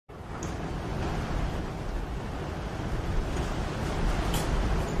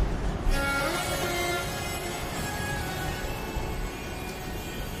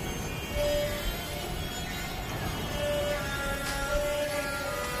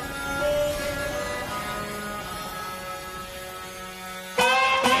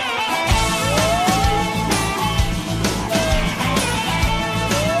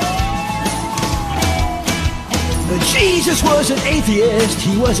Jesus was an atheist,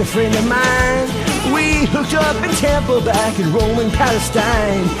 he was a friend of mine. We hooked up in Temple back in Roman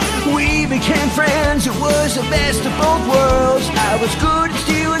Palestine. We became friends, it was the best of both worlds. I was good at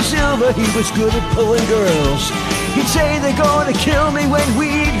steel and silver, he was good at pulling girls. He'd say they're gonna kill me when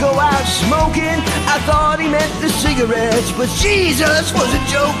we'd go out smoking. I thought he meant the cigarettes, but Jesus wasn't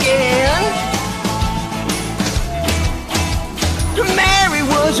joking. Mary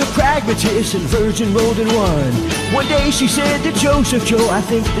was a pragmatist and Virgin rolled in one. One day she said to Joseph, Joe, I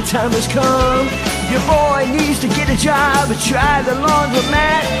think the time has come. Your boy needs to get a job and try the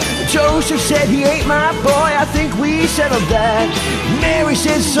laundromat. Joseph said he ain't my boy, I think we settled that. Mary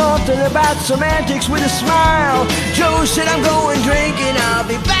said something about semantics with a smile. Joe said, I'm going drinking, I'll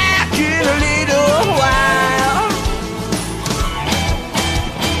be back in a little while.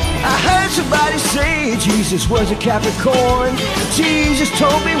 I heard somebody say Jesus was a Capricorn. Jesus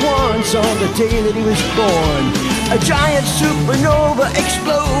told me once on the day that he was born. A giant supernova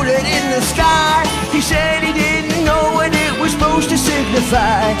exploded in the sky. He said he didn't know what it was supposed to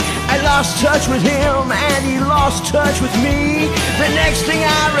signify. I lost touch with him and he lost touch with me. The next thing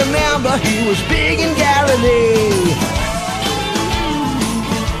I remember, he was big in Galilee.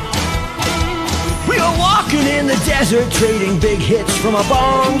 We were walking in the desert, trading big hits from a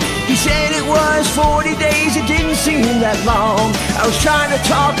bong. He said it was 40 days, it didn't seem that long. I was trying to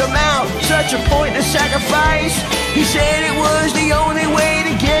talk him out, such a pointless sacrifice. He said it was the only way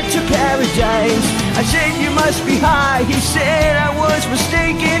to get to paradise. I said you must be high, he said I was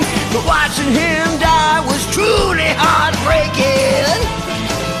mistaken. But watching him die was truly heartbreaking.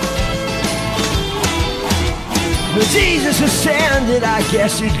 Jesus ascended, I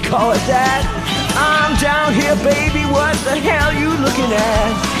guess you'd call it that. I'm down here, baby, what the hell you looking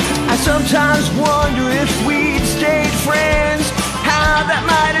at? I sometimes wonder if we'd stayed friends, how that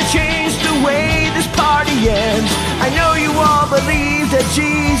might have changed the way this party ends. I know you all believe that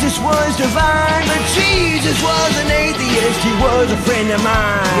Jesus was divine, but Jesus was an atheist, he was a friend of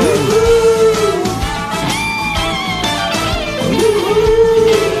mine. Woo-hoo.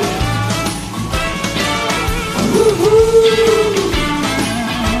 Woo-hoo.